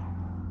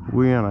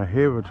 we in a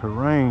heavy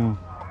terrain.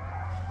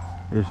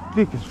 It's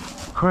thick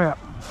as crap.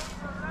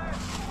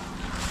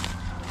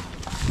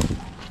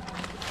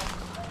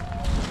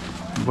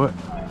 But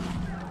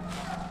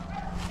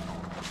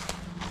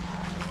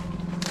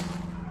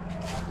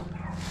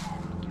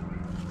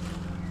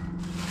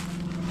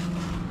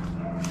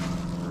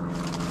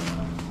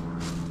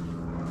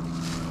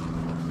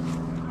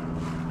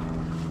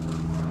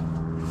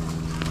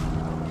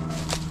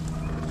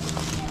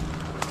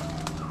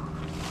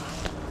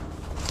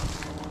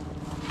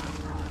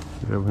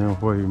get up here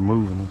before you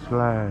moving and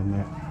sliding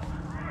that.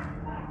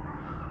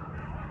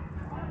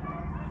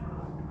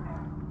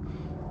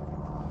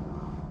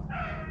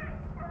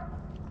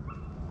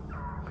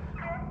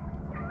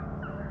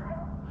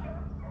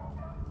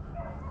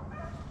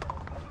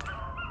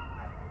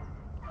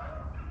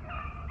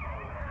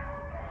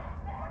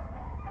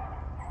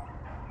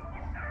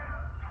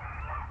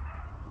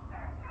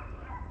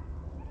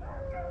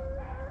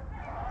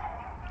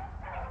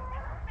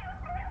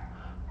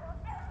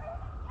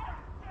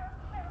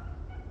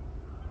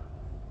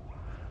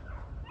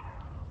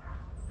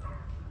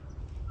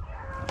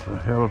 It's a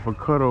hell of a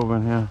cut over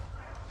in here.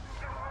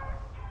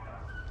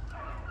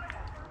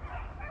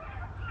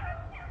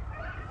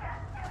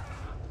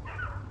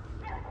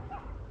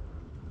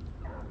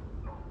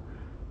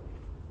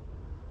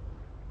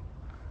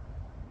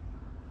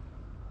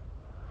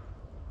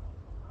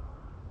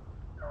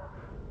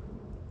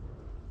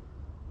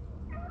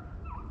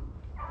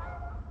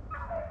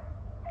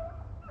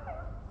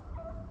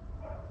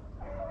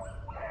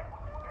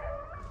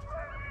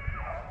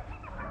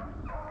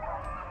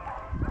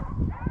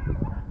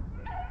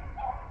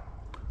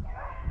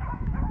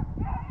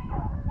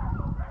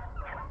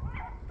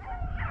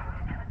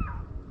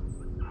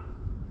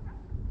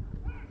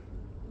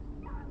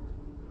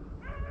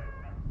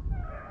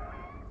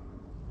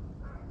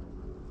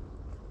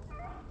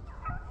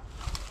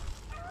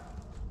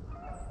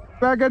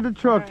 Back at the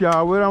truck,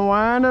 y'all. We done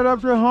wind it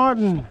up to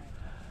hunting.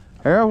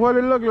 Here's what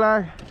it look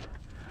like.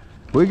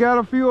 We got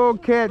a few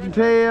old cat and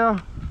tail.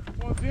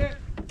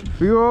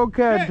 Few old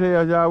cat and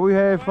tails, y'all. We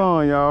had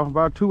fun, y'all.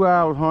 About 2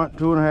 hours hunt,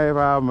 2.5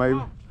 hours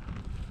maybe.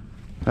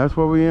 That's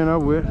what we end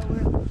up with.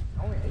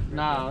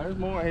 Nah, there's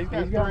more. He's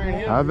got 3 in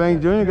his. I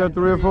think Junior got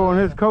 3 or 4 in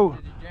his coat.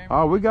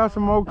 Oh, we got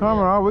some more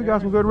coming. Oh, we got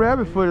some good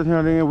rabbit footage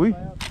here. Then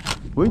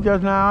we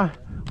just now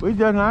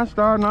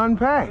starting to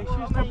unpack. It's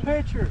just a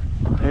picture.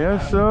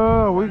 Yes,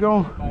 sir. We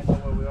gon'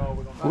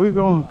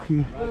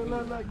 keep.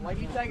 Look. Like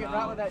you take it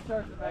right with that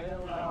turkey back there.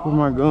 Put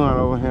my gun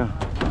over here.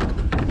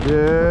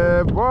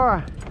 Yeah,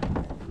 boy.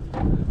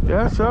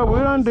 Yes, sir. We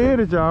done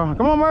did it, y'all.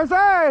 Come on,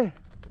 Mercy.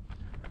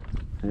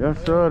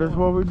 Yes, sir. That's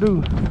what we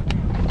do.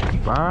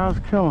 Byers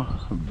Kennel.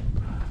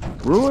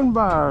 Brewer and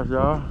Byers,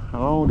 y'all.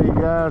 Along with these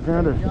guys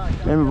here that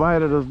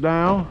invited us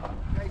down.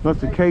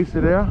 Mr.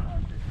 Casey there.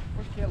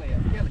 Where's Kelly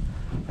at?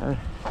 Kelly.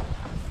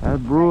 That's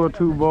Brewer,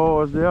 2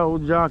 boys there,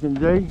 old Jock and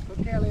Jay.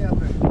 Put Kelly up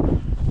there.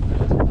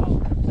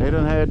 They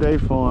done had their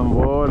fun,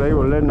 boy. They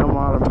were letting them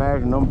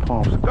automatics and them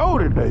pumps go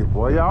today,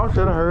 boy. Y'all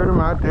should have heard them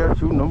out there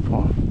shooting them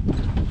pumps.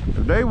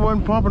 If they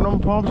wasn't pumping them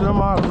pumps and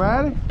them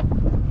automatics,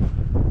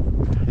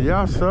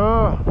 yes,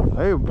 sir.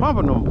 They were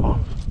pumping them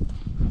pumps.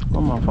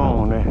 Where's my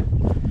phone there?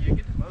 Yeah,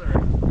 get the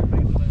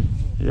mother.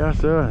 Yes,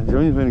 sir.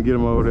 Junior's finna get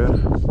them over there.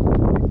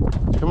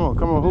 Come on,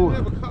 who?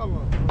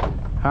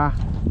 Huh?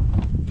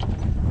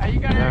 Hey, you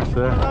got Yes, extra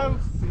sir. one of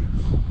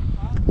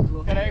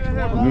those? Got extra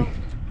one of those?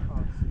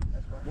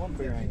 One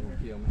bear ain't gonna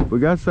kill me. We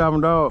got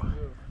 7 dogs.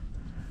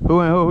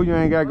 Who you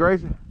ain't got,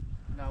 Gracie?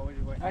 No, we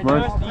just wait. Hey,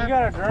 Mercy. Justin, you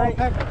got a drink?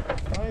 I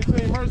ain't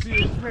seen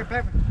Mercy. Come here,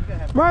 Pepper. You gotta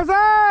have Mercy!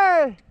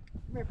 Come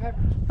here,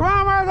 Pepper. Come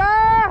on,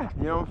 Mercy!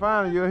 You don't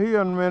find her, you'll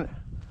hear in a minute.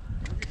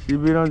 She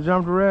be done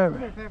jumped the Come rabbit.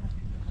 here, Pepper.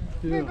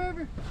 Come here,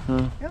 Pepper.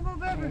 Huh? Come on,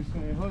 Pepper.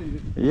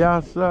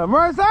 Yes, sir.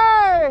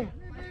 Mercy!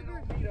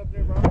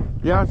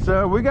 Yes,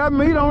 sir. We got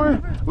meat on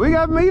it. We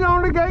got meat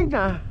on the gate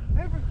now.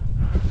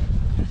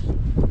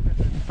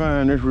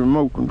 Find this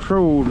remote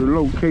control to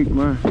locate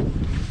my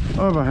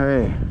other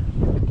half.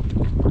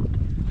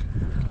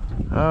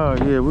 Oh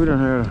yeah, we done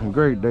had a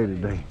great day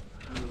today.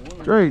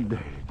 Great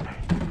day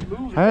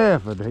today.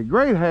 Half a day.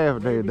 Great half a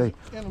day today.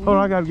 Hold on,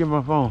 I gotta get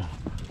my phone.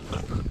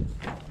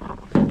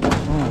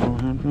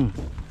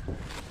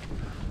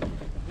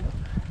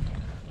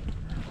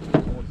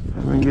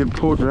 I can get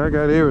portrait. I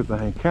got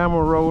everything.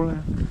 Camera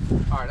rolling.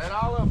 All right, that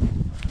all of them.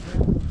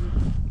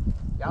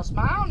 Y'all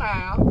smile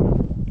now.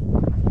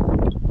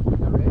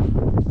 Y'all ready?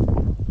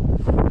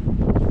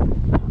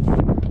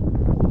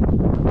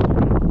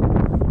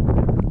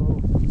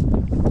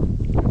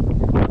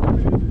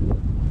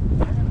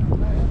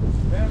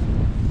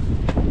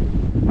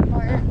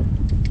 Come here.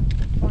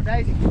 Come on,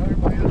 Daisy.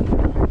 Everybody else.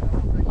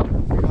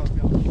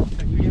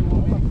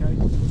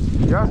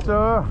 Yes,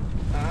 sir.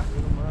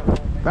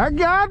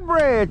 Backyard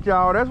bread,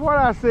 y'all. That's what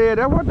I said.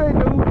 That's what they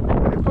do.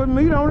 They put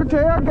meat on the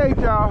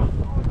tailgate, y'all.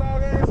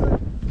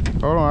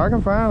 Hold on, I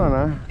can find her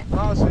now.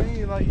 No, she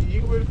ain't like,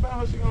 you really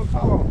found her, she gonna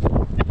call on.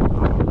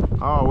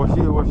 Oh, what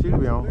she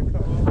be on?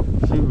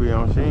 She be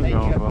on, she ain't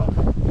going for.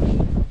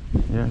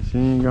 Yeah, she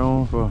ain't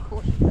going for.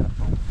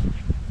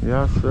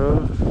 Yes,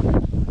 sir.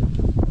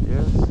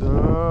 Yes,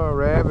 sir.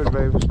 Rabbit,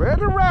 baby. Spread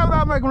the rabbit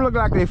out, make them look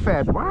like they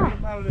fat. Why?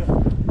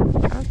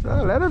 Yes,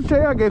 sir. Let them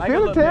tailgate.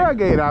 Fill the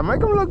tailgate out. Make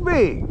them look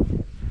big.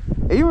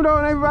 Even though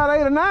it ain't about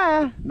 8 or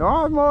 9.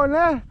 No, it's more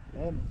than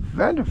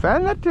that.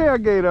 Fatten that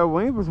tailgate up.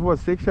 We was, what,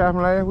 6 shots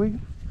from last week?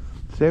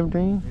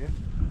 17?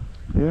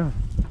 Yeah.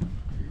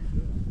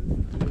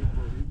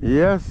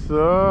 Yes,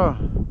 sir.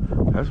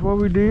 That's what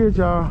we did,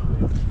 y'all.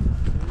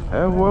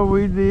 That's what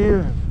we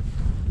did.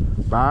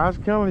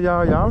 BrewersKennel,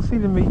 y'all. Y'all see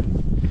the meat.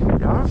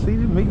 Y'all see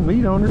the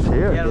meat on the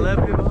tailgate. You got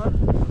 11 people, huh?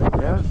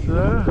 Yes,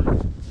 sir.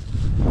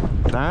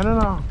 Signing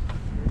off.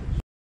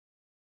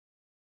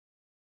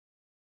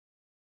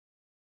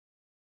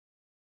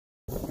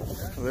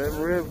 Let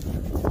him rip.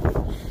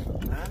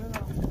 Signing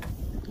off.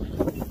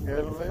 Got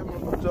 11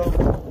 of them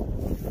total.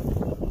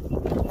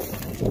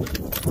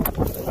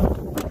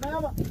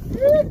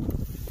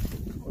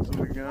 What's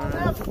we got?